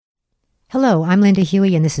Hello, I'm Linda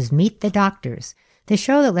Huey, and this is Meet the Doctors, the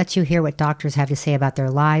show that lets you hear what doctors have to say about their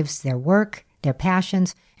lives, their work, their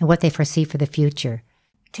passions, and what they foresee for the future.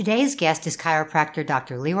 Today's guest is chiropractor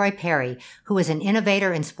Dr. Leroy Perry, who is an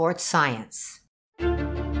innovator in sports science.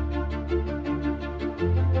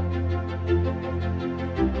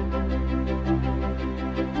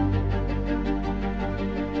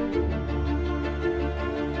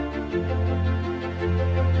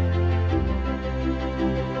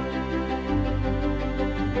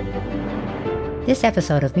 This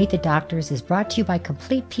episode of Meet the Doctors is brought to you by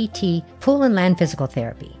Complete PT Pool and Land Physical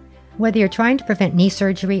Therapy. Whether you're trying to prevent knee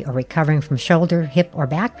surgery or recovering from shoulder, hip, or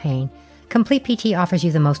back pain, Complete PT offers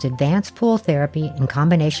you the most advanced pool therapy in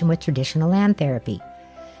combination with traditional land therapy.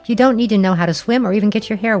 You don't need to know how to swim or even get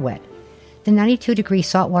your hair wet. The 92-degree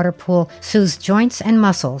saltwater pool soothes joints and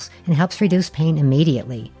muscles and helps reduce pain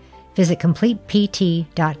immediately. Visit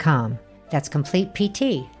CompletePT.com. That's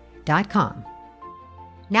CompletePT.com.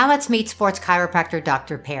 Now let's meet sports chiropractor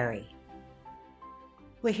Dr. Perry.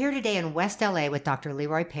 We're here today in West LA with Dr.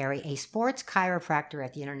 Leroy Perry, a sports chiropractor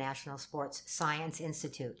at the International Sports Science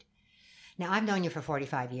Institute. Now, I've known you for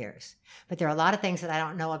 45 years, but there are a lot of things that I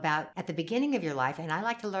don't know about at the beginning of your life, and I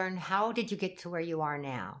like to learn, how did you get to where you are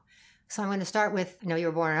now? So I'm going to start with, I know you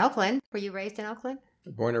were born in Oakland. Were you raised in Oakland?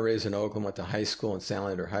 Born and raised in Oakland, went to high school in San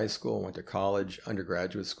Leandro High School, went to college,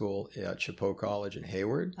 undergraduate school at Chapeau College in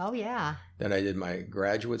Hayward. Oh, yeah. Then I did my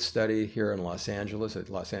graduate study here in Los Angeles at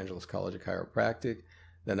Los Angeles College of Chiropractic.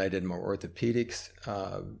 Then I did my orthopedics,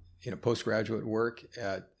 postgraduate work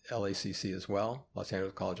at LACC as well, Los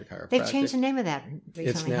Angeles College of Chiropractic. They've changed the name of that recently.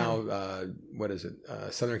 It's now,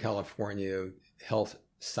 Southern California Health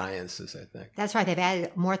Sciences, I think. That's right. They've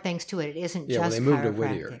added more things to it. It isn't just they moved to chiropractic.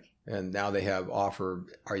 Whittier. And now they offer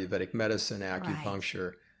Ayurvedic medicine,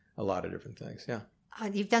 acupuncture, a lot of different things. Yeah.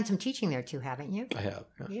 You've done some teaching there too, haven't you? I have.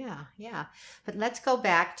 Yeah. But let's go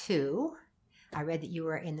back to, I read that you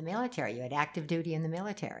were in the military. You had active duty in the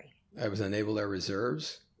military. I was in Naval Air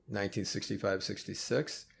Reserves,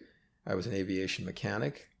 1965-66. I was an aviation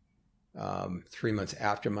mechanic. 3 months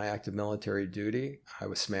after my active military duty, I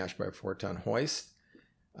was smashed by a 4-ton hoist.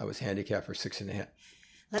 I was handicapped for six and a half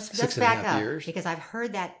years. Because I've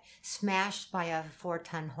heard that smashed by a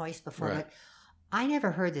 4-ton hoist before, right. But I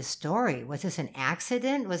never heard this story. Was this an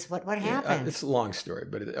accident? What happened? It's a long story,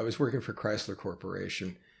 but I was working for Chrysler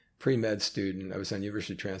Corporation, pre-med student. I was on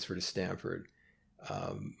university transfer to Stanford,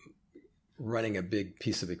 running a big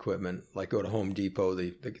piece of equipment, like go to Home Depot,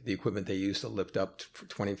 the equipment they used to lift up to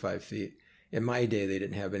 25 feet. In my day, they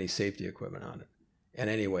didn't have any safety equipment on it.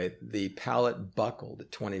 And anyway, the pallet buckled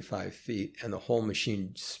at 25 feet and the whole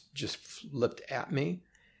machine just flipped at me.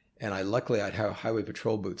 And luckily I'd have highway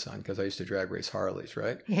patrol boots on because I used to drag race Harleys,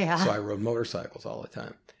 right? Yeah. So I rode motorcycles all the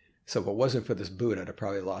time. So if it wasn't for this boot, I'd have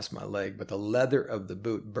probably lost my leg. But the leather of the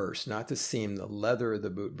boot burst, not the seam, the leather of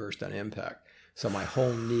the boot burst on impact. So my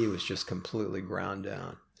whole knee was just completely ground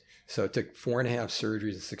down. So it took 4.5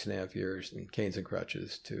 surgeries in 6.5 years and canes and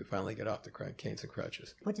crutches to finally get off the canes and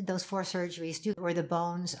crutches. What did those 4 surgeries do? Were the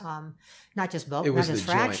bones, not just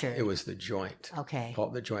fractured? It was the joint. Okay.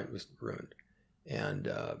 The joint was ruined. And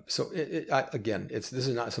this is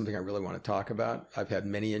not something I really want to talk about. I've had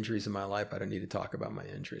many injuries in my life. I don't need to talk about my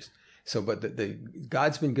injuries. So, but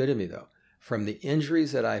God's been good to me though. From the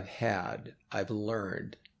injuries that I've had, I've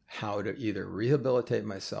learned how to either rehabilitate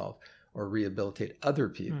myself or rehabilitate other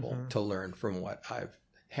people to learn from what I've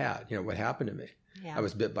had, what happened to me. Yeah. I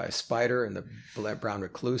was bit by a spider in the brown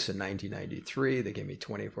recluse in 1993. They gave me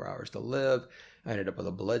 24 hours to live. I ended up with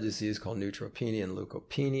a blood disease called neutropenia and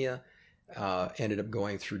leukopenia. Ended up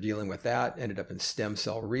going through dealing with that. Ended up in stem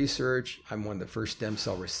cell research. I'm one of the first stem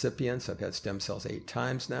cell recipients. I've had stem cells 8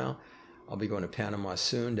 times now. I'll be going to Panama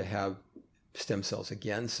soon to have stem cells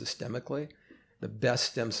again systemically. The best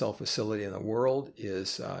stem cell facility in the world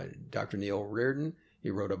is Dr. Neil Reardon. He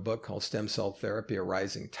wrote a book called Stem Cell Therapy, A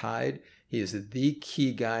Rising Tide. He is the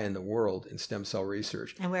key guy in the world in stem cell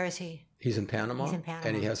research. And where is he? He's in Panama. He's in Panama.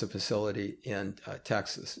 And he has a facility in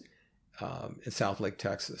Texas, in South Lake,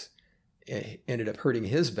 Texas. It ended up hurting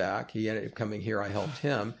his back. He ended up coming here. I helped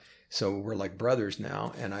him. So we're like brothers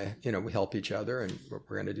now. And we help each other, and we're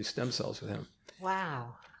going to do stem cells with him.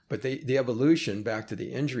 Wow. But the evolution, back to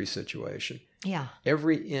the injury situation. Yeah.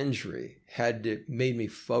 Every injury made me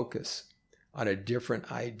focus on a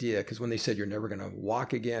different idea, because when they said you're never going to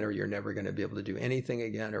walk again, or you're never going to be able to do anything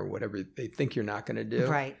again, or whatever they think you're not going to do,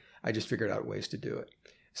 right. I just figured out ways to do it.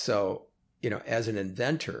 So, as an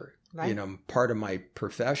inventor, right. Part of my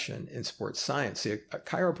profession in sports science, see, a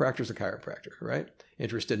chiropractor is a chiropractor, right?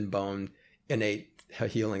 Interested in bone, innate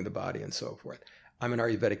healing the body and so forth. I'm an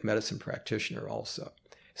Ayurvedic medicine practitioner also.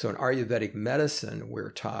 So in Ayurvedic medicine,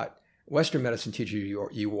 we're taught, Western medicine teaches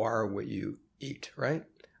you are what you eat, right?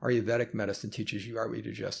 Ayurvedic medicine teaches you are what you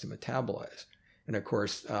digest and metabolize. And of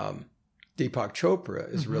course, Deepak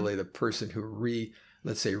Chopra is really the person who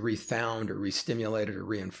refound or re-stimulated or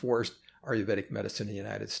reinforced Ayurvedic medicine in the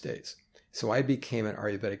United States. So I became an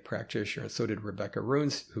Ayurvedic practitioner, and so did Rebecca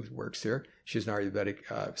Runes, who works here. She's an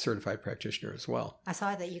Ayurvedic certified practitioner as well. I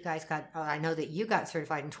saw that you guys I know that you got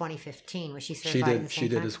certified in 2015. Was she certified at the same She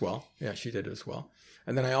did time? as well. Yeah, she did as well.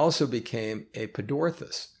 And then I also became a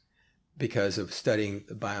podorthist because of studying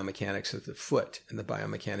the biomechanics of the foot and the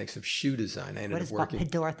biomechanics of shoe design. What does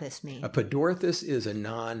podorthist mean? A podorthist is a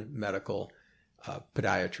non-medical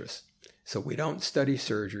podiatrist. So we don't study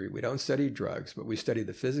surgery, we don't study drugs, but we study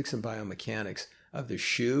the physics and biomechanics of the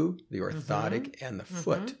shoe, the orthotic, and the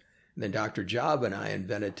foot. And then Dr. Java and I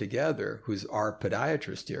invented together, who's our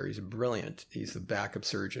podiatrist here. He's brilliant. He's the backup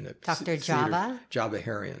surgeon at Dr. Java?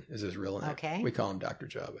 Javaharian is his real name. Okay. We call him Dr.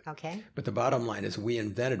 Java. Okay. But the bottom line is we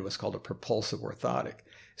invented what's called a propulsive orthotic.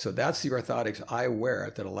 So that's the orthotics I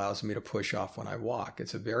wear that allows me to push off when I walk.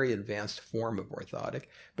 It's a very advanced form of orthotic,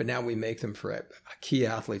 but now we make them for key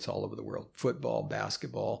athletes all over the world: football,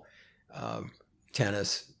 basketball,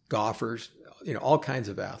 tennis, golfers, all kinds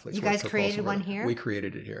of athletes. You guys created one here? We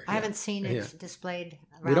created it here. I haven't seen it displayed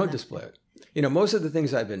around. We don't display it. Most of the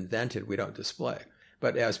things I've invented, we don't display.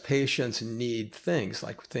 But as patients need things,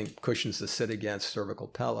 like cushions to sit against, cervical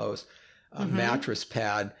pillows, a mattress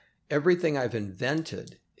pad, everything I've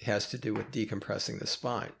invented has to do with decompressing the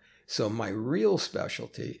spine. So my real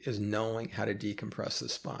specialty is knowing how to decompress the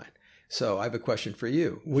spine. So I have a question for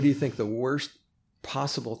you. What do you think the worst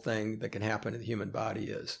possible thing that can happen to the human body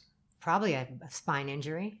is? Probably a spine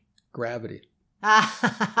injury. Gravity.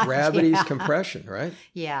 Gravity's compression, right?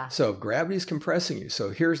 Yeah. So gravity's compressing you. So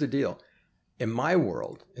here's the deal. In my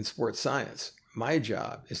world, in sports science, my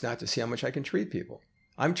job is not to see how much I can treat people.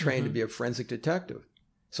 I'm trained to be a forensic detective.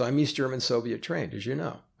 So I'm East German Soviet trained, as you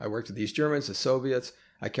know. I worked with the East Germans, the Soviets.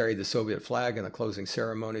 I carried the Soviet flag in the closing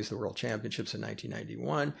ceremonies, the World Championships in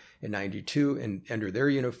 1991 and 92, and under their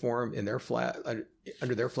uniform,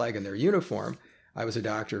 under their flag and their uniform, I was a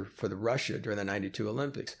doctor for Russia during the 92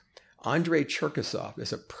 Olympics. Andrei Cherkasov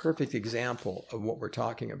is a perfect example of what we're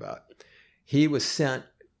talking about. He was sent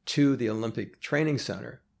to the Olympic Training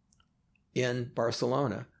Center in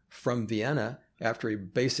Barcelona from Vienna after he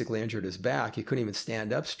basically injured his back. He couldn't even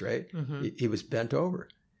stand up straight. He was bent over.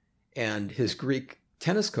 And his Greek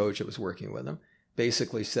tennis coach that was working with him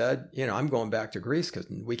basically said, I'm going back to Greece because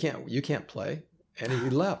you can't play. And he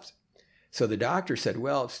left. So the doctor said,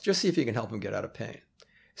 well, just see if you can help him get out of pain.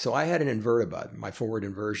 So I had an Invertibud, my forward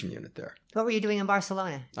inversion unit there. What were you doing in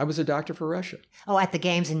Barcelona? I was a doctor for Russia. Oh, at the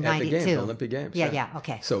games in 92? At the games, Olympic Games. Yeah,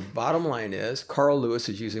 okay. So bottom line is, Carl Lewis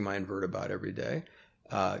is using my Invertibud every day.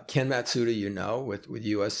 Ken Matsuda, with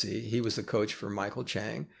USC, he was the coach for Michael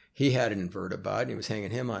Chang. He had an Invertibud. He was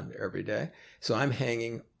hanging him on every day. So I'm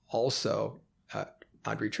hanging also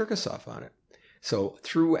Andrei Cherkasov on it. So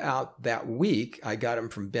throughout that week, I got him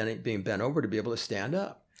from being bent over to be able to stand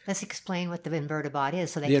up. Let's explain what the Invertibod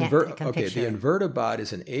is so they can picture. The Invertibod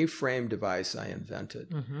is an A-frame device I invented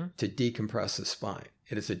to decompress the spine.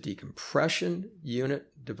 It is a decompression unit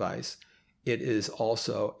device. It is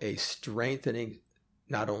also a strengthening,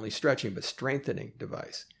 not only stretching, but strengthening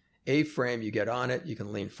device. A-frame, you get on it, you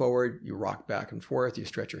can lean forward, you rock back and forth, you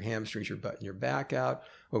stretch your hamstrings, your butt and your back out,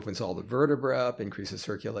 opens all the vertebrae up, increases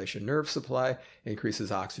circulation nerve supply,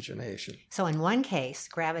 increases oxygenation. So in one case,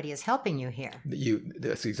 gravity is helping you here.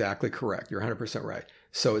 That's exactly correct. You're 100% right.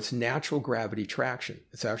 So it's natural gravity traction.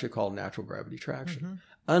 It's actually called natural gravity traction.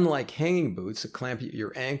 Unlike hanging boots that clamp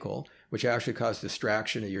your ankle, which actually cause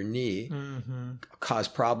distraction of your knee, cause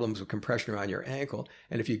problems with compression around your ankle.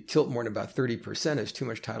 And if you tilt more than about 30%, it's too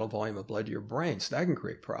much tidal volume of blood to your brain. So that can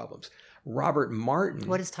create problems. Robert Martin.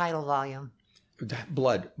 What is tidal volume?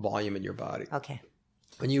 Blood volume in your body. Okay.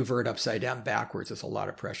 When you vert upside down backwards, it's a lot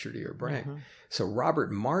of pressure to your brain. So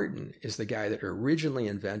Robert Martin is the guy that originally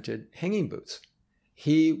invented hanging boots.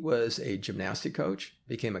 He was a gymnastic coach,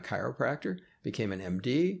 became a chiropractor, became an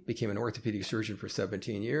MD, became an orthopedic surgeon for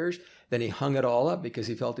 17 years. Then he hung it all up because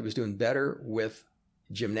he felt he was doing better with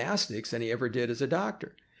gymnastics than he ever did as a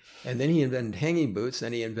doctor. And then he invented hanging boots.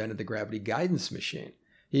 Then he invented the gravity guidance machine.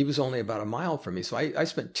 He was only about a mile from me. So I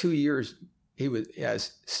spent 2 years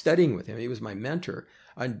studying with him. He was my mentor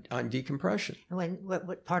on decompression.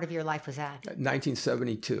 What part of your life was that?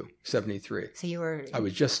 1972, 73. So I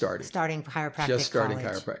was just starting. Starting chiropractic Just starting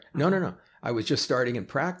college. chiropractic. No. I was just starting in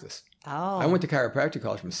practice. Oh. I went to chiropractic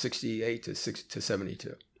college from 68 to 72.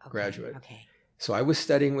 Okay. Graduated. Okay. So I was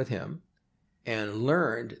studying with him. and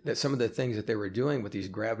learned that some of the things that they were doing with these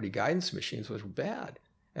gravity guidance machines was bad.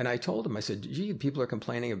 And I told him, I said, gee, people are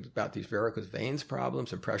complaining about these varicose veins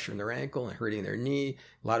problems and pressure in their ankle and hurting their knee.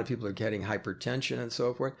 A lot of people are getting hypertension and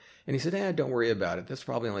so forth. And he said, don't worry about it. That's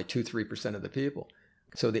probably only 2-3% of the people.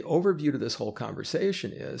 So the overview to this whole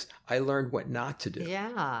conversation is I learned what not to do.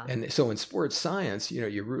 Yeah. And so in sports science,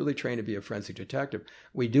 you're really trained to be a forensic detective.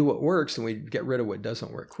 We do what works and we get rid of what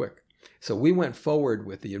doesn't work quick. So we went forward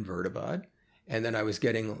with the Invertibod. And then I was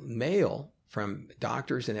getting mail from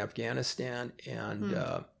doctors in Afghanistan and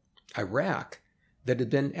Iraq that had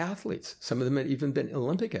been athletes. Some of them had even been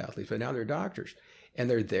Olympic athletes, but now they're doctors. And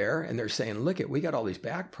they're there and they're saying, look, we got all these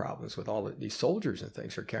back problems with all of these soldiers and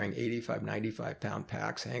things. They're carrying 85, 95-pound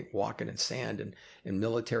packs, walking in sand and in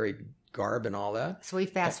military garb and all that. So we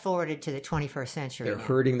fast forwarded to the 21st century. They're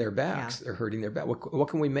hurting their backs. Yeah. They're hurting their back. What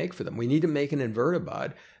can we make for them? We need to make an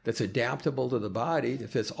Invertibod that's adaptable to the body that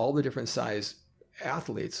fits all the different size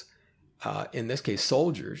athletes, in this case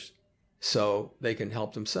soldiers, so they can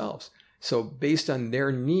help themselves. So based on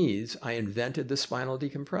their needs, I invented the spinal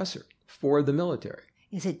decompressor for the military.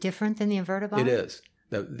 Is it different than the Invertibod? It is.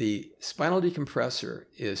 The spinal decompressor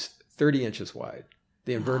is 30 inches wide.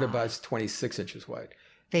 The Invertibod's 26 inches wide.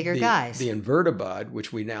 Bigger guys. The Invertibod,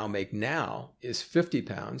 which we now make now, is 50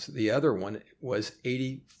 pounds. The other one was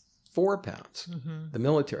 84 pounds, the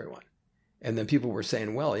military one. And then people were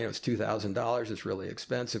saying, well, it's $2,000. It's really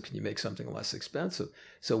expensive. Can you make something less expensive?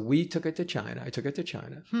 So we took it to China. I took it to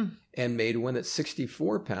China and made one that's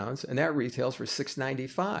 64 pounds, and that retails for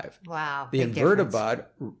 $695. Wow. The Invertibod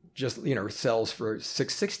just, sells for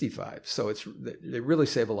 $665. So they really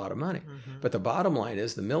save a lot of money. But the bottom line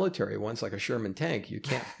is the military one's like a Sherman tank.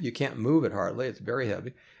 You can't move it hardly. It's very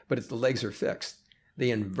heavy, but the legs are fixed. The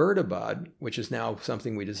Invertibod, which is now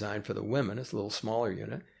something we designed for the women, it's a little smaller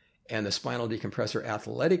unit. And the spinal decompressor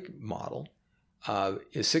athletic model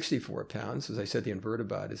is 64 pounds. As I said, the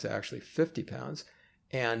Invertibod is actually 50 pounds.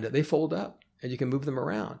 And they fold up, and you can move them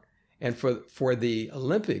around. And for the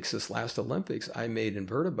Olympics, this last Olympics, I made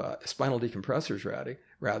Invertibod, spinal decompressors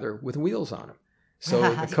rather, with wheels on them.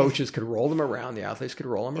 So the coaches could roll them around, the athletes could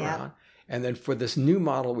roll them around. And then for this new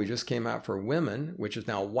model we just came out for women, which is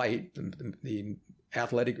now white, the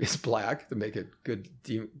athletic is black to make a good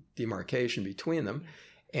demarcation between them.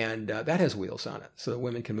 And that has wheels on it, so the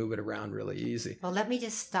women can move it around really easy. Well, let me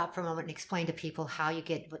just stop for a moment and explain to people how you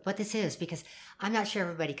get what this is, because I'm not sure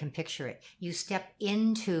everybody can picture it. You step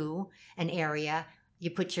into an area,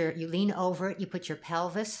 you lean over it, you put your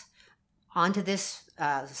pelvis onto this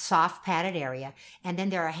soft padded area, and then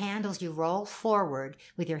there are handles you roll forward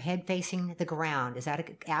with your head facing the ground. Is that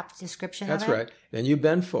an apt description of it? That's right. Then you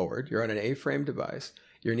bend forward. You're on an A-frame device.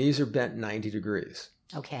 Your knees are bent 90 degrees.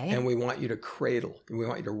 Okay. And we want you to cradle. We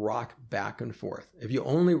want you to rock back and forth. If you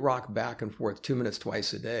only rock back and forth 2 minutes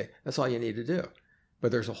twice a day, that's all you need to do.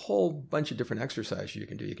 But there's a whole bunch of different exercises you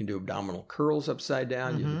can do. You can do abdominal curls upside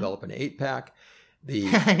down. You develop an 8-pack.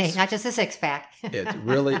 Not just a 6-pack. It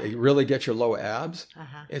really gets your low abs.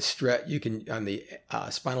 It's you can on the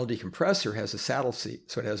spinal decompressor has a saddle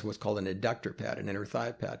seat, so it has what's called an adductor pad, an inner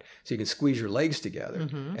thigh pad. So you can squeeze your legs together,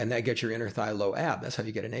 and that gets your inner thigh low ab. That's how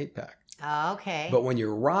you get an 8-pack. Okay. But when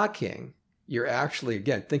you're rocking, you're actually,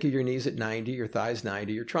 again, think of your knees at 90, your thighs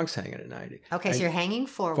 90, your trunk's hanging at 90. Okay, and so you're hanging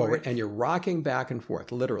forward. And you're rocking back and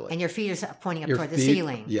forth, literally. And your feet are pointing up toward the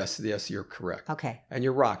ceiling. Yes, you're correct. Okay. And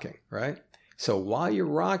you're rocking, right? So while you're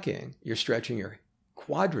rocking, you're stretching your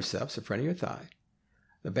quadriceps in front of your thigh.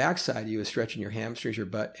 The back side of you is stretching your hamstrings, your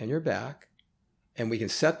butt, and your back. And we can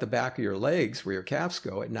set the back of your legs where your calves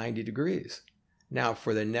go at 90 degrees. Now,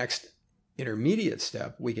 for the next intermediate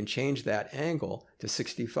step, we can change that angle to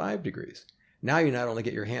 65 degrees. Now you not only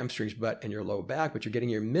get your hamstrings, butt, and your low back, but you're getting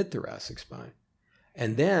your mid-thoracic spine.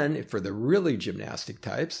 And then for the really gymnastic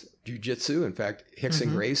types, jiu-jitsu, in fact,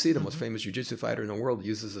 Rickson Gracie, the most famous jiu-jitsu fighter in the world,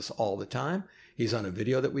 uses this all the time. He's on a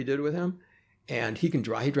video that we did with him, and he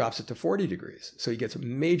drops it to 40 degrees. So he gets a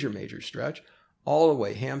major stretch all the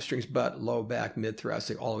way, hamstrings, butt, low back,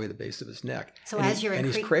 mid-thoracic, all the way to the base of his neck. So and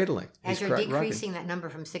he's cradling. As you're decreasing that number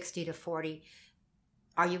from 60 to 40,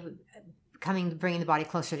 are you bringing the body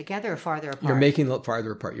closer together or farther apart? You're making it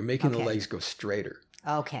farther apart. You're making the legs go straighter.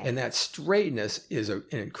 Okay. And that straightness is an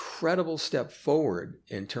incredible step forward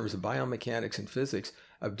in terms of biomechanics and physics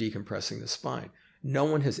of decompressing the spine. No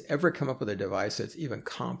one has ever come up with a device that's even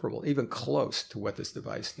comparable, even close to what this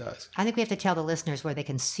device does. I think we have to tell the listeners where they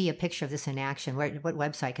can see a picture of this in action. What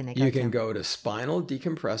website can they go to? You can go to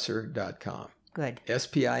spinaldecompressor.com. Good.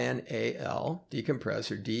 SPINAL,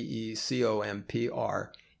 decompressor,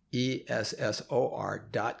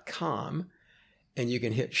 DECOMPRESSOR.com. And you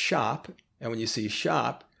can hit shop. And when you see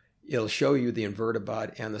shop, it'll show you the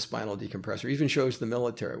InvertiBot and the spinal decompressor. It even shows the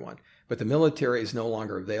military one. But the military is no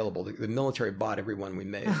longer available. The military bought every one we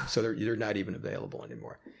made, so they're not even available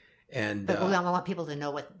anymore. But we want people to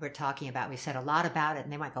know what we're talking about. We said a lot about it,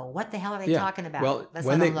 and they might go, what the hell are they talking about? Well,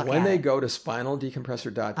 when they go to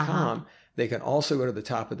spinaldecompressor.com, they can also go to the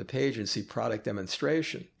top of the page and see product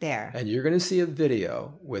demonstration. There. And you're going to see a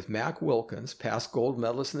video with Mac Wilkins, past gold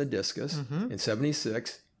medalist in the discus in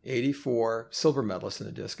 76, 84, silver medalist in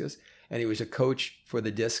the discus. And he was a coach for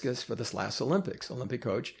the discus for this last Olympics, Olympic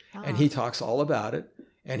coach. Oh. And he talks all about it.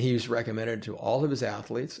 And he was recommended to all of his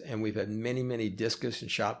athletes. And we've had many, many discus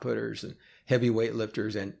and shot putters and heavy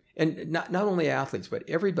weightlifters and not only athletes, but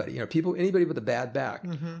everybody, anybody with a bad back,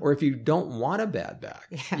 or if you don't want a bad back,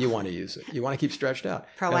 you want to use it. You want to keep stretched out.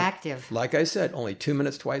 Proactive. And like I said, only 2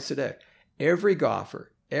 minutes twice a day. Every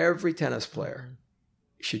golfer, every tennis player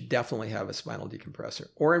should definitely have a spinal decompressor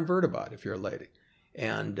or InvertiBot if you're a lady.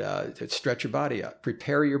 And to stretch your body out,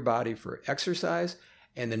 prepare your body for exercise,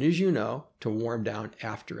 and then, as you know, to warm down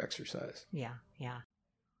after exercise. Yeah.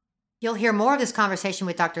 You'll hear more of this conversation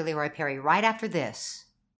with Dr. Leroy Perry right after this.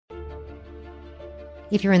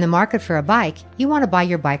 If you're in the market for a bike, you want to buy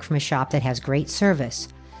your bike from a shop that has great service.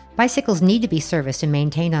 Bicycles need to be serviced and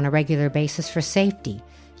maintained on a regular basis for safety.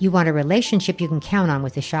 You want a relationship you can count on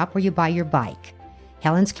with the shop where you buy your bike.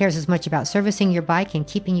 Helen's cares as much about servicing your bike and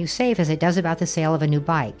keeping you safe as it does about the sale of a new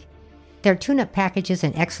bike. Their tune-up packages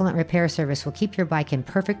and excellent repair service will keep your bike in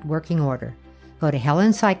perfect working order. Go to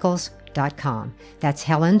HelenCycles.com. That's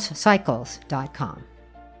HelenCycles.com.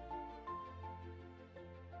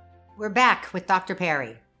 We're back with Dr.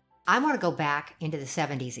 Perry. I want to go back into the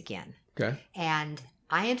 70s again. Okay. And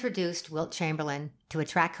I introduced Wilt Chamberlain to a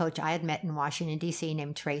track coach I had met in Washington, D.C.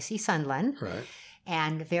 named Tracy Sundlin. Right.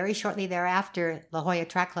 And very shortly thereafter, La Jolla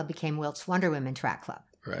Track Club became Wilt's Wonder Women Track Club.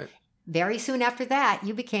 Right. Very soon after that,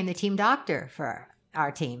 you became the team doctor for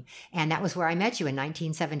our team. And that was where I met you in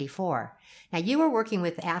 1974. Now, you were working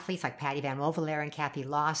with athletes like Patty Van Wovelaar and Kathy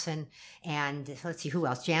Lawson and, let's see, who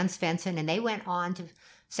else? Jan Svensson. And they went on to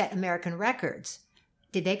set American records.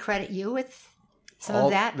 Did they credit you with some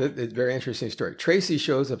of that? Very interesting story. Tracy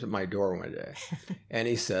shows up at my door one day, and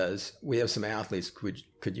he says, we have some athletes.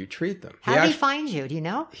 Could you treat them? How did he find you? Do you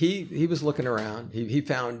know? He was looking around. He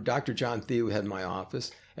found Dr. John Thie, who had my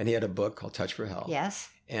office, and he had a book called Touch for Health. Yes.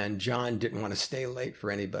 And John didn't want to stay late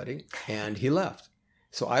for anybody, and he left.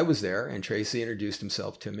 So I was there, and Tracy introduced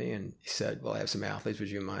himself to me, and he said, well, I have some athletes. Would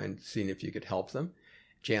you mind seeing if you could help them?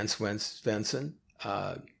 Jan Svensson,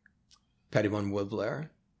 Patty Van Wovelaar,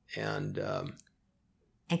 and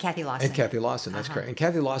Kathy Lawson. And Kathy Lawson, that's correct. And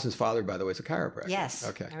Kathy Lawson's father, by the way, is a chiropractor. Yes,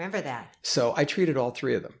 okay. I remember that. So I treated all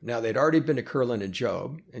three of them. Now, they'd already been to Curlin and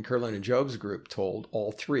Job, and Curlin and Job's group told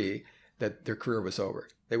all three that their career was over.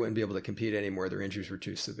 They wouldn't be able to compete anymore. Their injuries were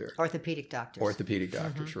too severe. Orthopedic doctors,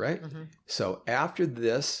 right? Mm-hmm. So after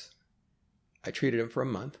this, I treated them for a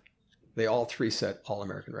month. They all three set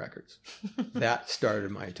all-American records. That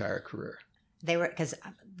started my entire career. They were, because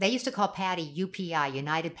they used to call Patty UPI,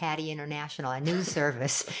 United Patty International, a news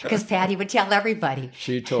service, because Patty would tell everybody.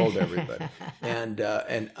 She told everybody, and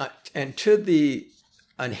to the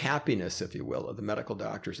unhappiness, if you will, of the medical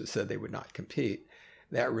doctors that said they would not compete,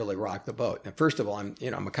 that really rocked the boat. And first of all, I'm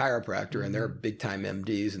a chiropractor, and they're big time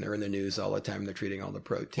MDs, and they're in the news all the time. They're treating all the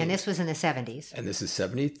pro teams. And this was in the 70s. And this is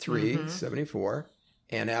 73, 74.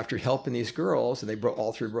 And after helping these girls, and they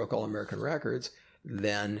all three broke all American records,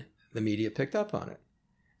 then the media picked up on it.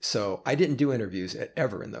 So I didn't do interviews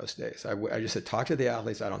ever in those days. I just said, talk to the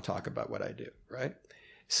athletes. I don't talk about what I do, right?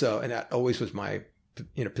 So, and that always was my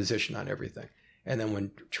position on everything. And then when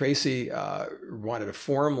Tracy wanted to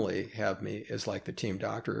formally have me as like the team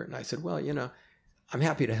doctor, and I said, well, I'm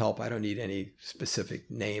happy to help. I don't need any specific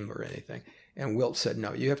name or anything. And Wilt said,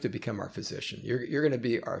 no, you have to become our physician. You're going to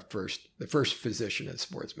be the first physician in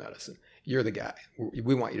sports medicine. You're the guy.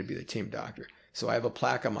 We want you to be the team doctor. So I have a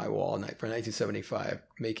plaque on my wall for 1975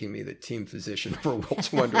 making me the team physician for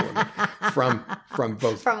Wilt's Wonder Woman from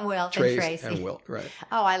both Wilt and Tracy. And Wilt, right.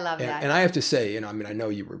 Oh, I love that. And I have to say, I know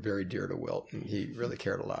you were very dear to Wilt, and he really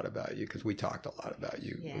cared a lot about you because we talked a lot about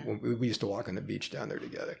you. Yeah. When we used to walk on the beach down there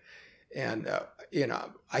together. And,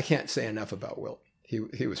 I can't say enough about Wilt.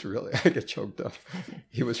 He was really, I get choked up.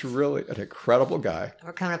 He was really an incredible guy.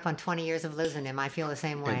 We're coming up on 20 years of losing him. I feel the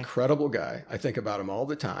same way. Incredible guy. I think about him all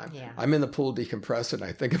the time. Yeah. I'm in the pool decompressor, and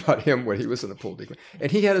I think about him when he was in the pool decompressor. And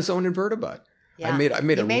he had his own InvertiBot. Yeah. I made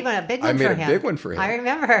a big one for him. I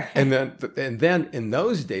remember. And then in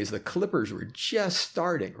those days, the Clippers were just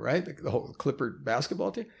starting, right? The whole Clipper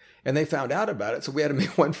basketball team. And they found out about it, so we had to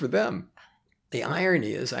make one for them. The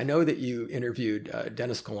irony is, I know that you interviewed Dr.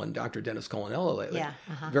 Dennis Colanello lately. Yeah.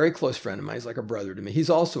 Very close friend of mine. He's like a brother to me. He's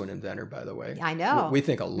also an inventor, by the way. I know. We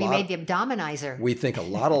think a lot. We made the abdominizer. We think a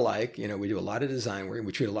lot alike. You know, we do a lot of design work.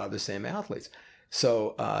 We treat a lot of the same athletes.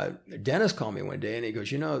 So Dennis called me one day and he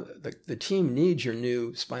goes, you know, the team needs your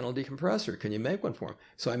new spinal decompressor. Can you make one for them?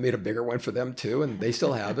 So I made a bigger one for them too, and they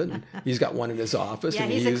still have it. And he's got one in his office. Yeah,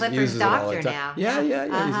 and he's he a Clippers uses doctor it all the now. time.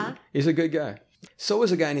 Yeah. He's a good guy. So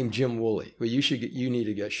is a guy named Jim Woolley, who you should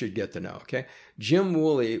get to know. Okay, Jim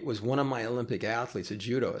Woolley was one of my Olympic athletes, a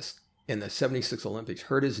judoist in the '76 Olympics.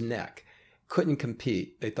 Hurt his neck, couldn't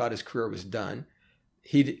compete. They thought his career was done.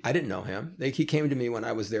 I didn't know him. He came to me when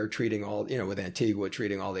I was there treating with Antigua,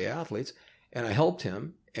 treating all the athletes, and I helped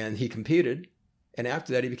him, and he competed. And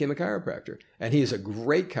after that, he became a chiropractor, and he is a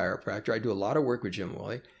great chiropractor. I do a lot of work with Jim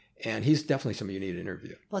Woolley. And he's definitely somebody you need to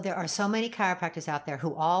interview. Well, there are so many chiropractors out there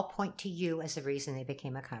who all point to you as the reason they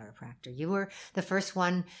became a chiropractor. You were the first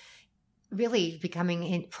one really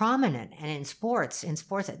becoming prominent, and in sports,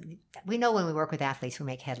 we know when we work with athletes who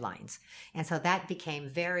make headlines. And so that became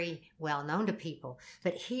very well known to people.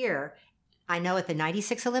 But here, I know at the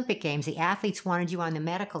 96 Olympic Games, the athletes wanted you on the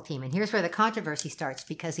medical team. And here's where the controversy starts,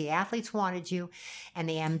 because the athletes wanted you and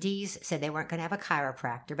the MDs said they weren't going to have a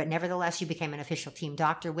chiropractor. But nevertheless, you became an official team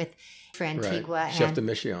doctor for Antigua. Right. Chef de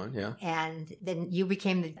Mission, yeah. And then you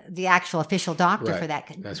became the actual official doctor for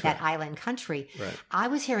that island country. Right. I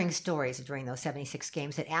was hearing stories during those 76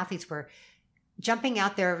 games that athletes were jumping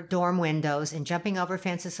out their dorm windows and jumping over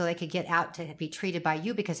fences so they could get out to be treated by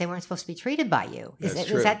you because they weren't supposed to be treated by you. Is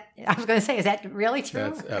that really true?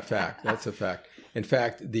 That's a fact. That's a fact. In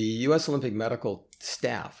fact, the U.S. Olympic medical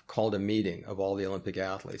staff called a meeting of all the Olympic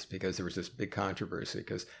athletes because there was this big controversy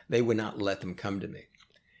because they would not let them come to me.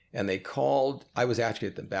 And they called, I was actually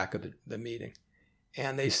at the back of the meeting,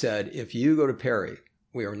 and they said, if you go to Perry,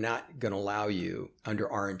 we are not going to allow you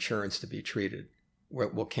under our insurance to be treated.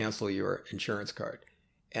 We'll cancel your insurance card.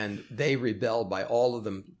 And they rebelled by all of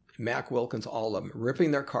them, Mac Wilkins, all of them,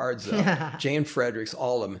 ripping their cards up, Jane Fredericks,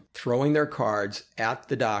 all of them, throwing their cards at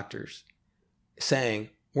the doctors, saying,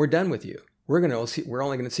 we're done with you. We're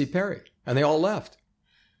only going to see Perry. And they all left.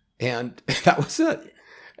 And that was it.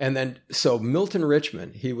 And then, so Milton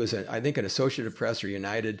Richmond, he was, I think, an Associated Press or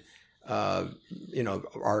United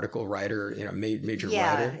article writer, major writer.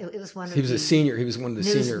 Yeah, it was one of He was a senior. He was one of the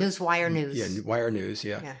senior. Wire News. Yeah, Wire News,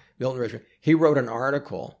 yeah. Milton Richmond. He wrote an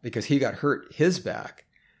article because he got hurt his back,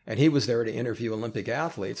 and he was there to interview Olympic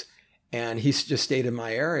athletes. And he just stayed in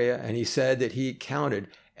my area, and he said that he counted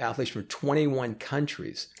athletes from 21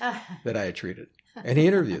 countries that I had treated. And he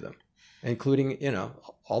interviewed them, including,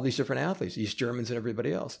 all these different athletes, East Germans and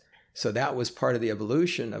everybody else. So that was part of the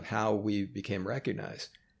evolution of how we became recognized.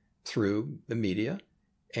 Through the media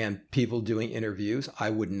and people doing interviews.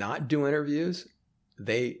 I would not do interviews.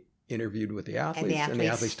 They interviewed with the athletes, and the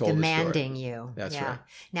athletes told demanding the story. You. That's right.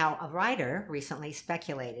 Now, a writer recently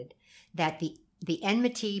speculated that the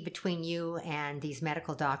enmity between you and these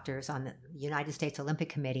medical doctors on the United States Olympic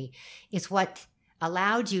Committee is what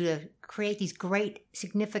allowed you to create these great,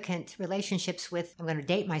 significant relationships with, I'm going to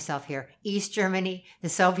date myself here, East Germany, the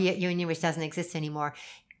Soviet Union, which doesn't exist anymore.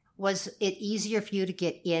 Was it easier for you to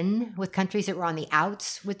get in with countries that were on the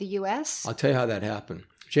outs with the U.S.? I'll tell you how that happened.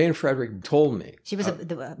 Jane Frederick told me. She was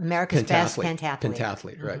America's best pentathlete.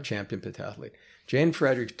 Pentathlete, right, champion pentathlete. Jane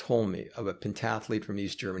Frederick told me of a pentathlete from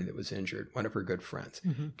East Germany that was injured, one of her good friends.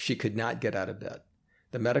 Mm-hmm. She could not get out of bed.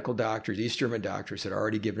 The medical doctors, East German doctors, had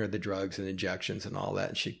already given her the drugs and injections and all that,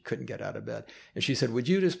 and she couldn't get out of bed. And she said, would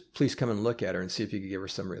you just please come and look at her and see if you could give her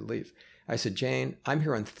some relief? I said, Jane, I'm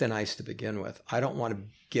here on thin ice to begin with. I don't want to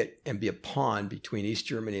get and be a pawn between East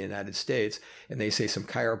Germany and the United States. And they say some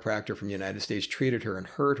chiropractor from the United States treated her and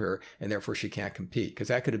hurt her, and therefore she can't compete. Because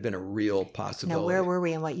that could have been a real possibility. Now, where were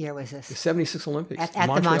we and what year was this? The 76 Olympics. At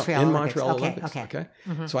the Montreal Olympics. Olympics. Okay.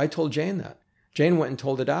 Mm-hmm. So I told Jane that. Jane went and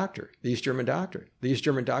told the doctor, the East German doctor. The East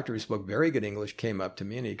German doctor, who spoke very good English, came up to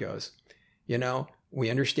me and he goes, we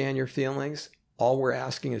understand your feelings. All we're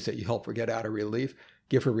asking is that you help her get out of relief,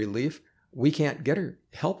 give her relief. We can't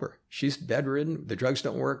help her. She's bedridden. The drugs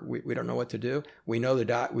don't work. We don't know what to do. We know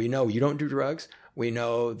we know you don't do drugs. We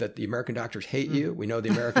know that the American doctors hate you. We know the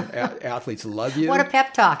American athletes love you. What a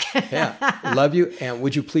pep talk. Yeah, love you. And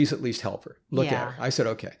would you please at least help her? Look at her. I said,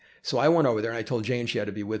 okay. So I went over there and I told Jane she had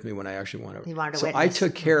to be with me when I actually went over. You wanted to witness. I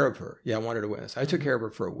took care of her. Yeah, I wanted to witness. I took care of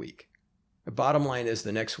her for a week. The bottom line is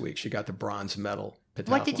the next week she got the bronze medal. Pentathlon.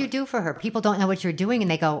 What did you do for her? People don't know what you're doing and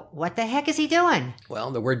they go, what the heck is he doing? Well,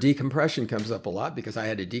 the word decompression comes up a lot because I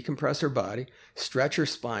had to decompress her body, stretch her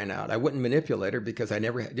spine out. I wouldn't manipulate her because I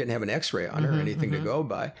didn't have an x-ray on her or anything to go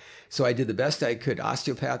by. So I did the best I could.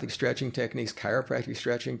 Osteopathic stretching techniques, chiropractic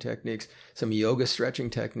stretching techniques, some yoga stretching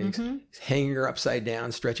techniques, hanging her upside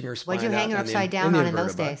down, stretching her spine out. What did you hang her upside down on in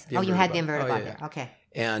those days? Oh, you had the invertebot there. Okay.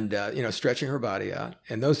 And, stretching her body out.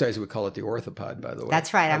 And those days we call it the orthopod, by the way.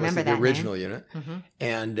 That's right. I remember that the original name. unit.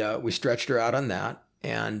 And we stretched her out on that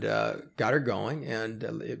and got her going. And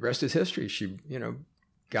the rest is history. She,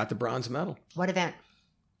 got the bronze medal. What event?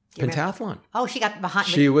 Pentathlon. Oh, she got behind.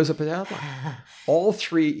 She was a pentathlon. All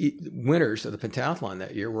three winners of the pentathlon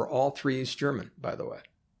that year were all three East German, by the way.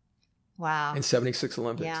 Wow. In 76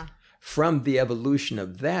 Olympics. Yeah. From the evolution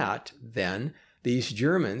of that, then, the East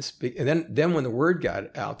Germans, and then when the word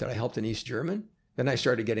got out that I helped an East German, then I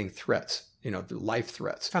started getting threats, life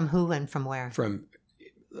threats. From who and from where? From,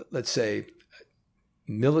 let's say,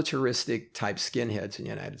 militaristic type skinheads in the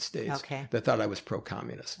United States that thought I was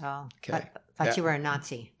pro-communist. Oh, okay. Thought you were a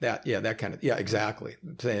Nazi. That kind of, exactly.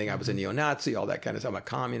 Saying I was a neo-Nazi, all that kind of stuff. I'm a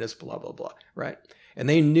communist, blah, blah, blah, right? And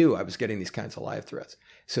they knew I was getting these kinds of life threats.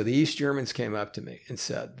 So the East Germans came up to me and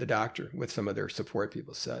said, the doctor, with some of their support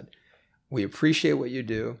people, said, we appreciate what you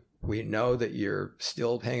do. We know that you're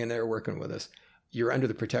still hanging there working with us. You're under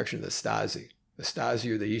the protection of the Stasi. The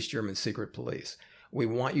Stasi are the East German secret police. We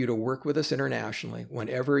want you to work with us internationally.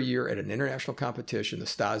 Whenever you're at an international competition, the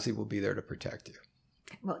Stasi will be there to protect you.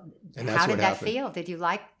 Well, how did that feel? Did you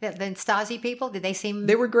like the Stasi people? Did they seem...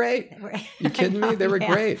 They were great. You kidding me? They were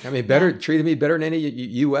great. I mean, treated me better than any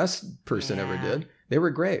U.S. person ever did. They were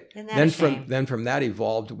great. Then from that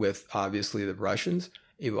evolved with, obviously, the Russians,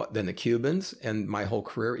 then the Cubans, and my whole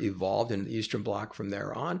career evolved in the Eastern Bloc from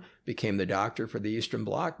there on. Became the doctor for the Eastern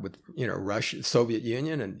Bloc with, Russia, Soviet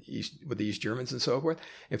Union, and with the East Germans and so forth.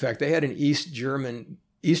 In fact, they had an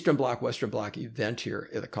Eastern Bloc, Western Bloc event here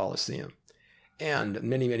at the Coliseum. And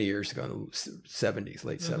many, many years ago, in the 70s,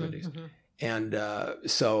 late 70s. And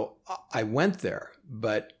so I went there,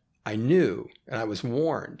 but I knew, and I was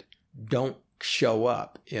warned, don't show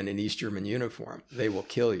up in an East German uniform. They will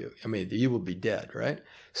kill you. I mean, you will be dead, right?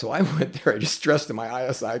 So I went there, I just dressed in my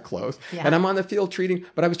ISI clothes, and I'm on the field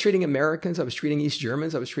but I was treating Americans, I was treating East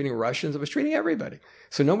Germans, I was treating Russians, I was treating everybody.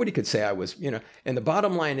 So nobody could say I was, and the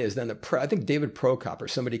bottom line is then I think David Prokop or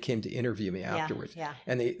somebody came to interview me afterwards.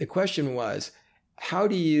 And the question was, how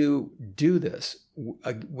do you do this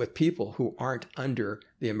with people who aren't under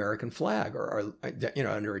the American flag or are,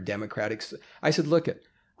 under a democratic? I said, look,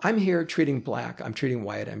 I'm here treating black, I'm treating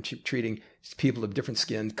white, I'm treating people of different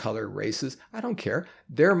skin, color, races. I don't care.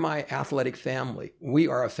 They're my athletic family. We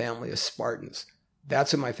are a family of Spartans.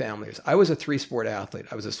 That's what my family is. I was a 3-sport athlete.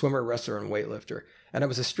 I was a swimmer, wrestler, and weightlifter. And I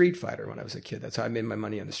was a street fighter when I was a kid. That's how I made my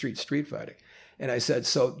money on the street fighting. And I said,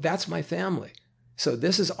 so that's my family. So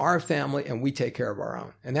this is our family, and we take care of our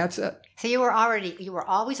own. And that's it. So you were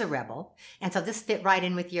always a rebel. And so this fit right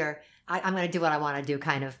in with your, I'm going to do what I want to do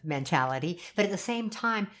kind of mentality. But at the same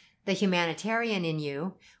time, the humanitarian in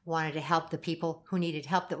you wanted to help the people who needed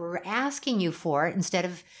help that were asking you for it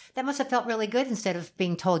that must have felt really good instead of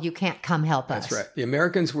being told you can't come help us. That's right. The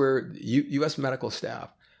Americans were, U.S. medical staff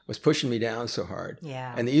was pushing me down so hard.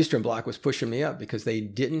 Yeah. And the Eastern Bloc was pushing me up because they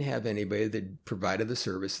didn't have anybody that provided the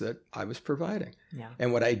service that I was providing. Yeah.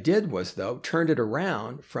 And what I did was, though, turned it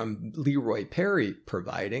around from Leroy Perry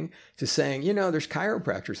providing to saying, there's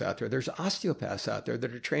chiropractors out there, there's osteopaths out there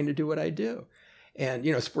that are trained to do what I do. And,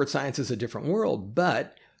 sports science is a different world,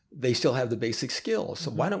 but they still have the basic skills.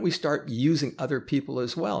 So why don't we start using other people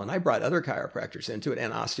as well? And I brought other chiropractors into it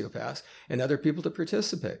and osteopaths and other people to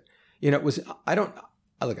participate. I don't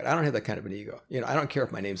have that kind of an ego. I don't care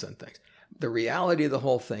if my name's on things. The reality of the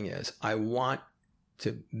whole thing is I want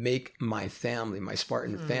to make my family, my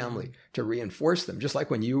Spartan family, to reinforce them. Just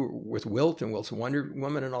like when you were with Wilt and Wilt's Wonder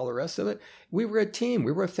Woman and all the rest of it, we were a team.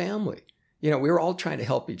 We were a family. We were all trying to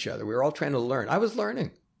help each other. We were all trying to learn. I was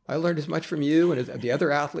learning. I learned as much from you and the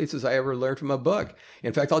other athletes as I ever learned from a book.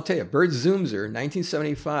 In fact, I'll tell you, Bert Zumser,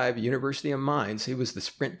 1975, University of Mainz, he was the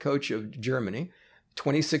sprint coach of Germany,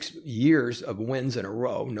 26 years of wins in a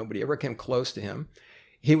row. Nobody ever came close to him.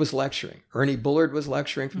 He was lecturing. Ernie Bullard was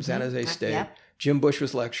lecturing from San Jose State. Yep. Jim Bush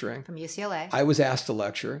was lecturing. From UCLA. I was asked to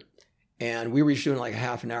lecture. And we were each doing like a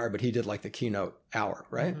half an hour, but he did like the keynote hour,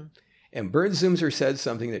 right? And Bert Zumser said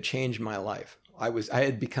something that changed my life. I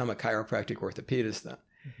had become a chiropractic orthopedist then.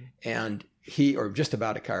 And or just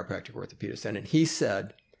about a chiropractic orthopedist then. And he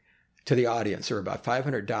said to the audience, there were about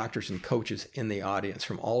 500 doctors and coaches in the audience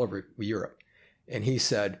from all over Europe. And he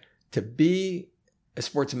said, to be a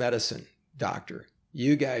sports medicine doctor,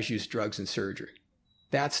 you guys use drugs and surgery.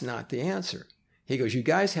 That's not the answer. He goes, you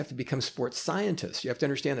guys have to become sports scientists. You have to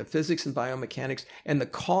understand the physics and biomechanics and the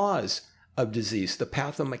cause of disease, the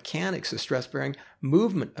pathomechanics, the stress-bearing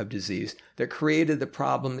movement of disease that created the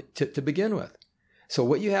problem to begin with. So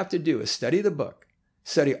what you have to do is study the book,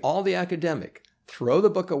 study all the academic, throw the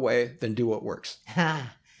book away, then do what works.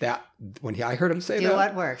 That when I heard him say that, do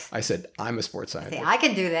what works. I said, I'm a sports scientist. I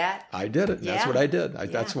can do that. I did it. Yeah. That's what I did.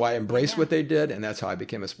 That's why I embraced what they did, and that's how I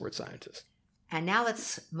became a sports scientist. And now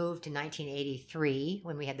let's move to 1983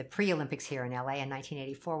 when we had the pre-Olympics here in LA, and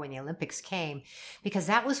 1984 when the Olympics came, because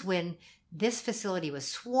that was when this facility was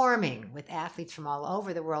swarming with athletes from all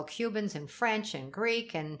over the world, Cubans and French and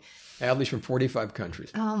Greek and athletes from 45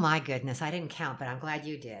 countries. Oh my goodness, I didn't count, but I'm glad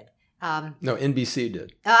you did. No, NBC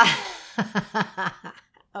did.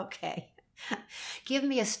 Okay. Give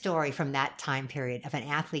me a story from that time period of an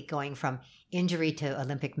athlete going from injury to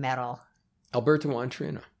Olympic medal. Alberto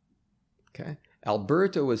Antrino. Okay.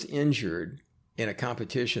 Alberto was injured in a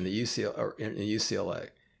competition in UCLA.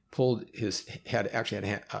 Had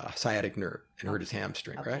a sciatic nerve and hurt his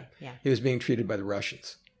hamstring, okay. Right? Yeah. He was being treated by the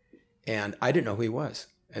Russians. And I didn't know who he was.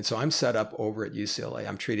 And so I'm set up over at UCLA.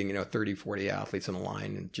 I'm treating, 30, 40 athletes in a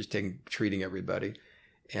line and just treating everybody.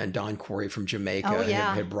 And Don Quarry from Jamaica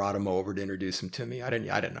had brought him over to introduce him to me. I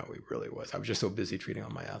didn't know who he really was. I was just so busy treating all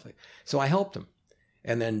my athletes. So I helped him.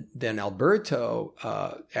 And then Alberto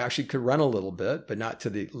actually could run a little bit, but not to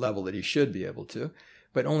the level that he should be able to.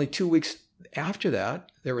 But only 2 weeks after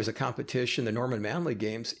that, there was a competition, the Norman Manley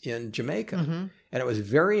Games in Jamaica. Mm-hmm. And it was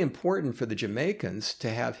very important for the Jamaicans to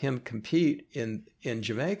have him compete in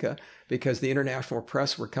Jamaica because the international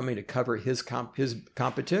press were coming to cover his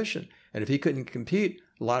competition. And if he couldn't compete,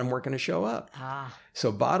 a lot of them weren't going to show up.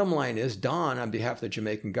 So bottom line is, Don, on behalf of the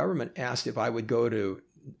Jamaican government, asked if I would go to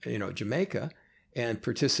Jamaica and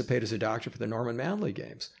participate as a doctor for the Norman Manley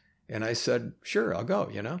Games. And I said, sure, I'll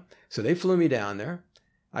go, So they flew me down there.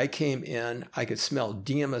 I came in, I could smell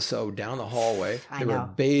DMSO down the hallway. They were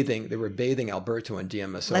bathing Alberto in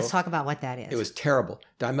DMSO. Let's talk about what that is. It was terrible.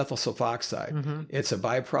 Dimethyl sulfoxide. Mm-hmm. It's a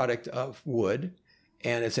byproduct of wood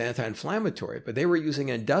and it's anti-inflammatory. But they were using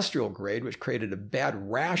industrial grade, which created a bad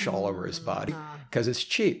rash all over his body because it's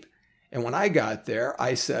cheap. And when I got there,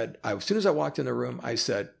 I said, as soon as I walked in the room, I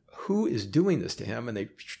said, who is doing this to him? And they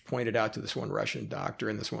pointed out to this one Russian doctor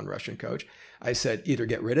and this one Russian coach. I said, either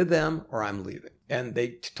get rid of them or I'm leaving. And they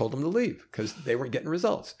told him to leave because they weren't getting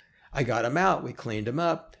results. I got him out. We cleaned him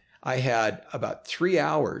up. I had about 3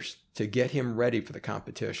 hours to get him ready for the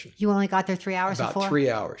competition. You only got there 3 hours before? About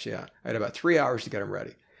 3 hours, yeah. I had about 3 hours to get him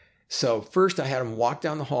ready. So first I had him walk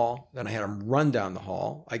down the hall. Then I had him run down the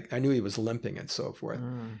hall. I knew he was limping and so forth.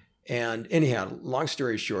 And anyhow, long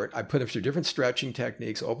story short, I put him through different stretching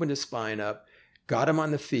techniques, opened his spine up, got him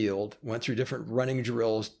on the field, went through different running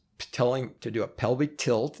drills, telling him to do a pelvic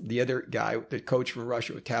tilt. The other guy, the coach from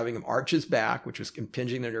Russia, was having him arch his back, which was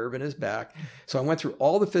impinging the nerve in his back. So I went through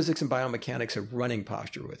all the physics and biomechanics of running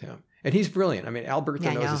posture with him. And he's brilliant. I mean,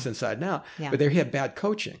 Alberto knows this inside and out. Yeah. But there he had bad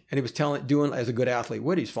coaching. And he was doing as a good athlete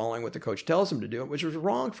would. He's following what the coach tells him to do, which was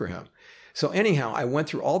wrong for him. So anyhow, I went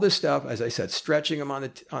through all this stuff, as I said, stretching him on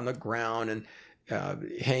the ground and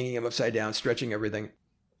hanging him upside down, stretching everything.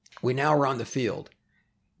 We now are on the field.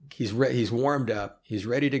 He's warmed up. He's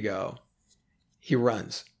ready to go. He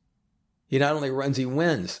runs. He not only runs, he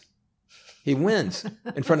wins. He wins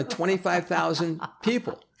in front of 25,000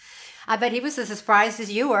 people. I bet he was as surprised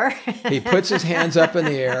as you were. He puts his hands up in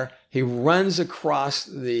the air. He runs across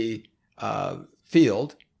the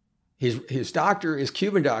field. His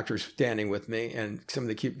Cuban doctor is standing with me and some of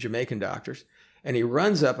the Jamaican doctors. And he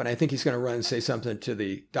runs up, and I think he's going to run and say something to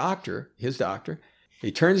the doctor, his doctor.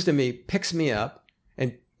 He turns to me, picks me up,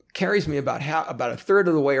 and carries me about a third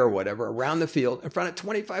of the way or whatever around the field in front of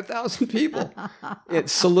 25,000 people.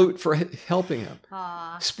 It's salute for helping him.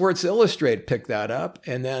 Sports Illustrated picked that up,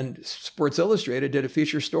 and then Sports Illustrated did a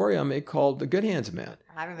feature story on me called The Good Hands Man.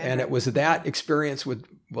 I remember. And it was that experience with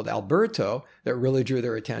Alberto that really drew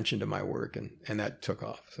their attention to my work, and that took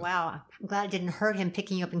off. So. Wow. I'm glad it didn't hurt him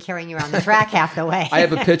picking you up and carrying you around the track half the way. I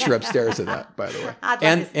have a picture upstairs of that, by the way,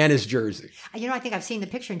 and his jersey. I think I've seen the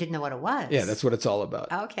picture and didn't know what it was. Yeah, that's what it's all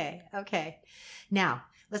about. Okay. Now,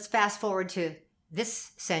 let's fast forward to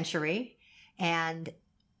this century, and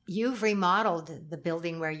you've remodeled the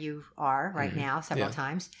building where you are right now several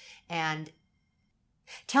times. And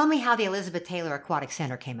tell me how the Elizabeth Taylor Aquatic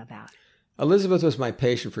Center came about. Elizabeth was my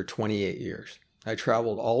patient for 28 years. I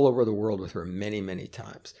traveled all over the world with her many, many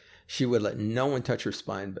times. She would let no one touch her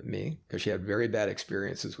spine but me because she had very bad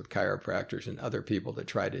experiences with chiropractors and other people that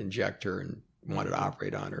tried to inject her and wanted to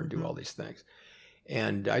operate on her and do all these things.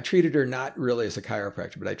 And I treated her not really as a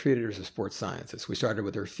chiropractor, but I treated her as a sports scientist. We started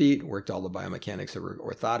with her feet, worked all the biomechanics of her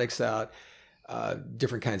orthotics out,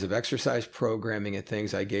 different kinds of exercise programming and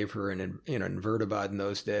things. I gave her an Invertibod in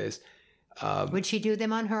those days. Would she do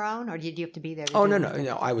them on her own, or did you have to be there? Oh, no.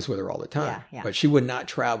 I was with her all the time. Yeah. But she would not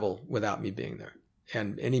travel without me being there.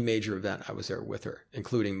 And any major event, I was there with her,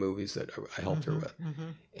 including movies that I helped her with.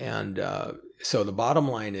 And so the bottom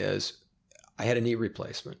line is, I had a knee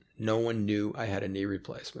replacement. No one knew I had a knee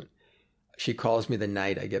replacement. She calls me the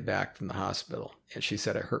night I get back from the hospital, and she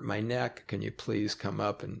said, I hurt my neck. Can you please come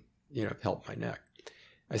up and help my neck?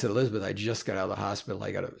 I said, Elizabeth, I just got out of the hospital.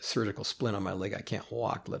 I got a surgical splint on my leg. I can't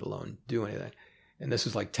walk, let alone do anything. And this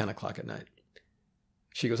was like 10 o'clock at night.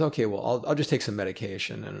 She goes, okay, well, I'll just take some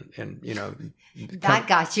medication and that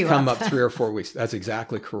got you come up 3 or 4 weeks. That's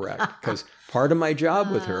exactly correct. Because part of my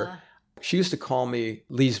job with her, she used to call me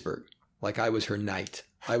Leesburg, like I was her knight.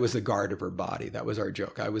 I was the guard of her body. That was our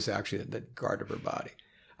joke. I was actually the guard of her body.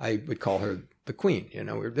 I would call her the queen.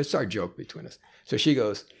 That's our joke between us. So she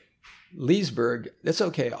goes, Leesburg, that's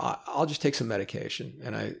okay. I'll just take some medication.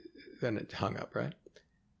 And then it hung up, right?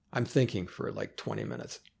 I'm thinking for like 20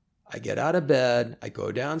 minutes. I get out of bed. I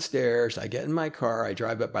go downstairs. I get in my car. I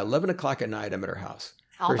drive up. By 11 o'clock at night, I'm at her house.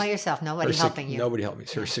 All by yourself. Nobody helping you. Nobody helped me.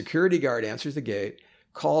 So her security guard answers the gate,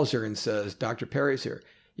 calls her and says, Dr. Perry's here.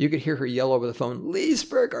 You could hear her yell over the phone,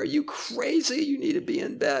 Leesburg, are you crazy? You need to be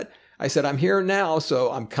in bed. I said, I'm here now, so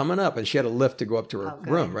I'm coming up. And she had a lift to go up to her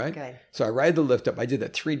room, right? Good. So I ride the lift up. I did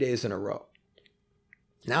that 3 days in a row.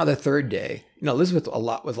 Now the third day, Elizabeth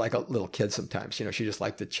was like a little kid sometimes. She just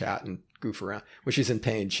liked to chat and goof around. When she's in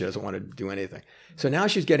pain, she doesn't want to do anything. So now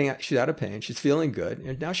she's out of pain. She's feeling good.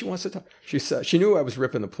 And now she wants to talk. She knew I was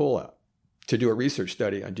ripping the pool out to do a research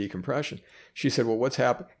study on decompression. She said, well, what's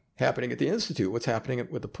happening at the Institute? What's happening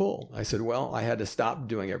with the pool? I said, well, I had to stop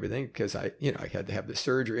doing everything because I had to have the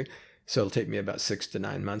surgery. So it'll take me about 6 to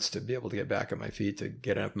 9 months to be able to get back on my feet to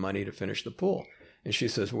get enough money to finish the pool. And she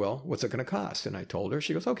says, well, what's it going to cost? And I told her.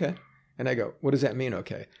 She goes, okay. And I go, what does that mean,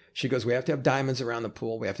 okay? She goes, we have to have diamonds around the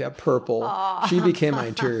pool. We have to have purple. Oh. She became my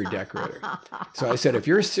interior decorator. So I said, if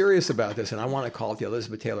you're serious about this, and I want to call it the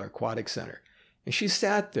Elizabeth Taylor Aquatic Center. And she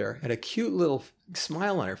sat there, had a cute little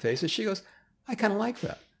smile on her face, and she goes, I kind of like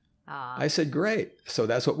that. I said, great. So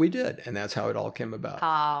that's what we did. And that's how it all came about.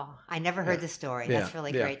 Oh, I never heard the story. That's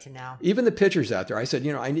really great to know. Even the pictures out there. I said,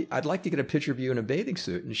 I'd like to get a picture of you in a bathing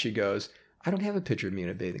suit. And she goes, I don't have a picture of me in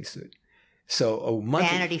a bathing suit. So a month.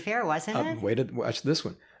 Vanity Fair, wasn't it? Wait to watch this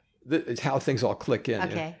one. It's how things all click in.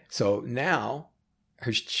 Okay. So now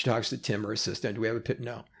she talks to Tim, her assistant. Do we have a picture?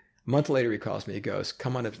 No. A month later, he calls me. He goes,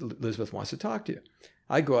 come on, Elizabeth wants to talk to you.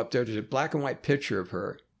 I go up there. There's a black and white picture of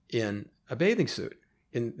her in a bathing suit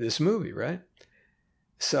in this movie, right?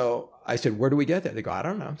 So I said, where do we get that? They go, I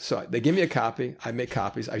don't know. So they give me a copy. I make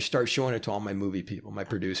copies. I start showing it to all my movie people, my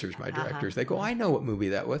producers, my directors. They go, I know what movie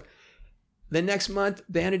that was. The next month,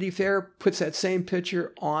 Vanity Fair puts that same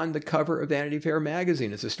picture on the cover of Vanity Fair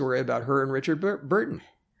magazine. It's a story about her and Richard Burton.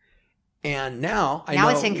 And now I know. Now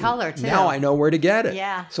it's in color, too. Now I know where to get it.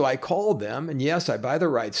 Yeah. So I called them, and yes, I buy the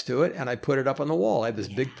rights to it, and I put it up on the wall. I have this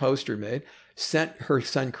big poster made, sent her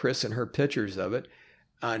son Chris and her pictures of it,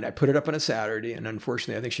 and I put it up on a Saturday, and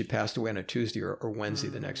unfortunately, I think she passed away on a Tuesday or Wednesday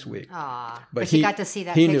the next week. But he got to see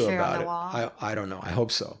that picture on the wall? I don't know. I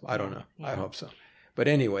hope so. I don't know. Yeah. I hope so. But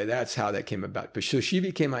anyway, that's how that came about. But so she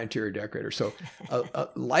became my interior decorator. So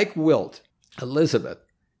like Wilt, Elizabeth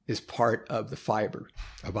is part of the fiber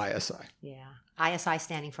of ISI. Yeah. ISI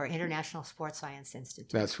standing for International Sports Science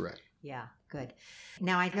Institute. That's right. Yeah, good.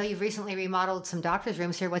 Now, I know you've recently remodeled some doctors'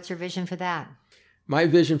 rooms here. What's your vision for that? My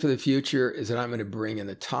vision for the future is that I'm going to bring in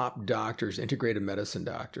the top doctors, integrated medicine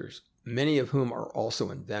doctors, many of whom are also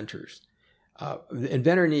inventors. The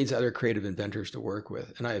inventor needs other creative inventors to work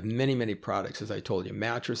with. And I have many, many products, as I told you,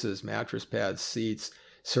 mattresses, mattress pads, seats,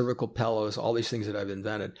 cervical pillows, all these things that I've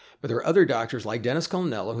invented. But there are other doctors like Dennis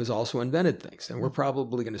Colonello who's also invented things. And we're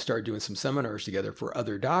probably going to start doing some seminars together for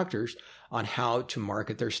other doctors on how to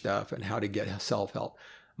market their stuff and how to get self-help.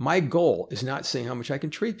 My goal is not saying how much I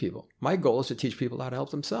can treat people. My goal is to teach people how to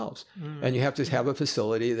help themselves. And you have to have a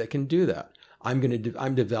facility that can do that. I'm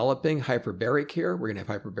developing hyperbaric here. We're going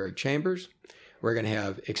to have hyperbaric chambers. We're going to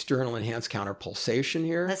have external enhanced counter pulsation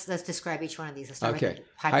here. Let's describe each one of these. Let's start with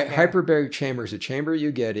hyperbaric. Hyperbaric chamber is a chamber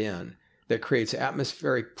you get in that creates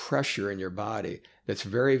atmospheric pressure in your body that's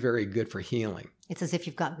very, very good for healing. It's as if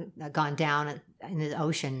you've gone down in the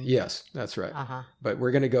ocean. Yes, that's right. But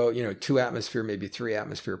we're going to go, 2 atmosphere, maybe 3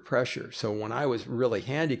 atmosphere pressure. So when I was really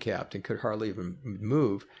handicapped and could hardly even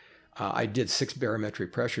move, I did 6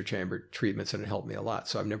 barometric pressure chamber treatments, and it helped me a lot.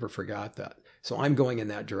 So I've never forgot that. So I'm going in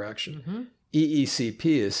that direction. EECP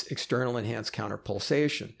is external enhanced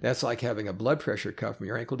counterpulsation. That's like having a blood pressure cuff from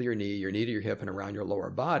your ankle to your knee to your hip, and around your lower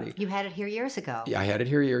body. You had it here years ago. Yeah, I had it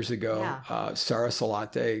here years ago. Yeah. Sarah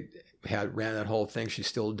Salate ran that whole thing. She's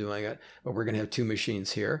still doing it. But we're going to have 2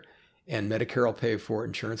 machines here. And Medicare will pay for it.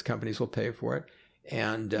 Insurance companies will pay for it.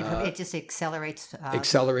 And it just accelerates.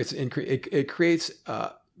 It creates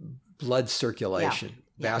blood circulation,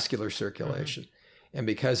 Yeah. vascular circulation. Mm-hmm. And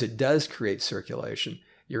because it does create circulation,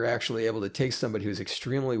 you're actually able to take somebody who's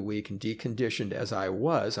extremely weak and deconditioned, as I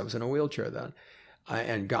was in a wheelchair then,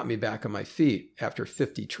 and got me back on my feet after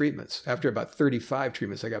 50 treatments. After about 35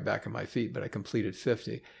 treatments, I got back on my feet, but I completed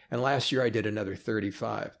 50. And last year I did another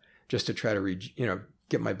 35 just to try to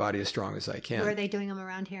get my body as strong as I can. Where are they doing them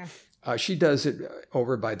around here? She does it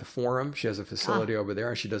over by the Forum. She has a facility over there,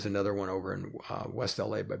 and she does another one over in West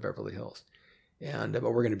LA by Beverly Hills. And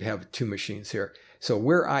but we're going to have 2 machines here. So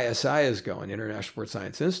where ISI is going, International Sports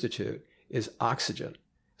Science Institute, is oxygen.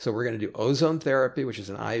 So we're going to do ozone therapy, which is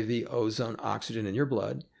an IV ozone oxygen in your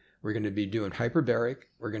blood. We're going to be doing hyperbaric.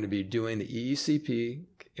 We're going to be doing the EECP,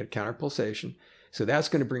 counterpulsation. So that's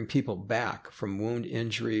going to bring people back from wound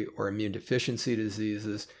injury or immune deficiency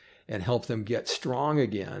diseases and help them get strong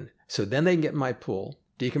again. So then they can get in my pool,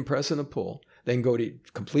 decompress in the pool. They can go to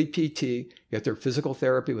Complete PT, get their physical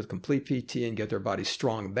therapy with Complete PT and get their body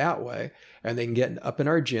strong that way. And they can get up in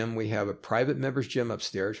our gym. We have a private members gym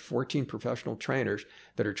upstairs, 14 professional trainers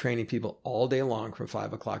that are training people all day long from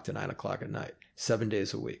 5 o'clock to 9 o'clock at night, 7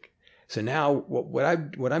 days a week. So now what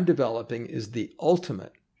I'm developing is the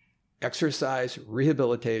ultimate exercise,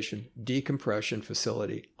 rehabilitation, decompression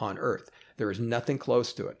facility on earth. There is nothing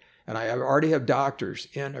close to it. And I already have doctors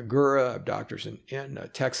in Agoura, I have doctors in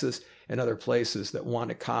Texas and other places that want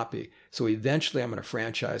to copy. So eventually I'm going to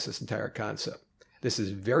franchise this entire concept. This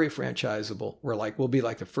is very franchisable. We'll be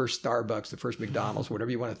like the first Starbucks, the first McDonald's,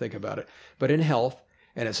 whatever you want to think about it, but in health.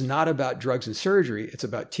 And it's not about drugs and surgery. It's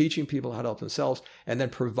about teaching people how to help themselves and then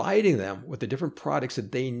providing them with the different products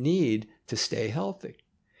that they need to stay healthy.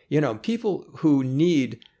 People who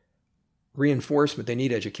need reinforcement, they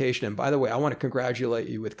need education. And by the way, I want to congratulate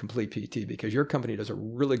you with Complete PT because your company does a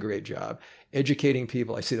really great job educating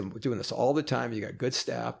people. I see them doing this all the time. You got good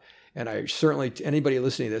staff. And I certainly, anybody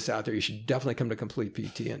listening to this out there, you should definitely come to Complete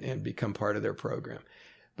PT and become part of their program.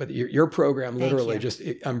 But your program literally just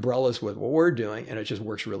umbrellas with what we're doing, and it just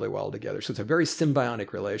works really well together. So it's a very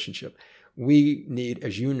symbiotic relationship. We need,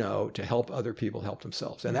 as you know, to help other people help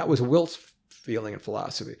themselves. And that was Wilt's feeling and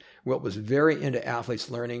philosophy. Wilt was very into athletes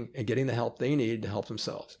learning and getting the help they need to help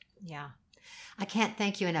themselves. Yeah. I can't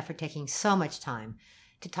thank you enough for taking so much time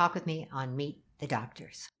to talk with me on Meet the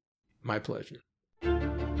Doctors. My pleasure.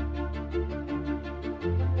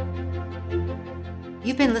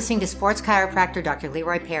 You've been listening to sports chiropractor Dr.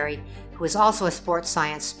 Leroy Perry, who is also a sports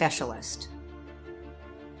science specialist.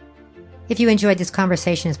 If you enjoyed this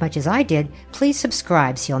conversation as much as I did, please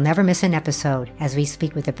subscribe so you'll never miss an episode as we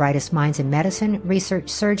speak with the brightest minds in medicine, research,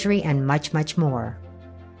 surgery, and much, much more.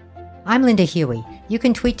 I'm Linda Huey. You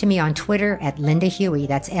can tweet to me on Twitter at Linda Huey.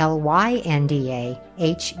 That's LYNDAHUEY.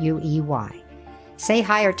 Say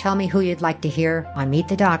hi or tell me who you'd like to hear on Meet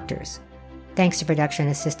the Doctors. Thanks to production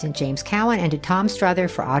assistant James Cowan and to Tom Struther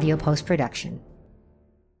for audio post-production.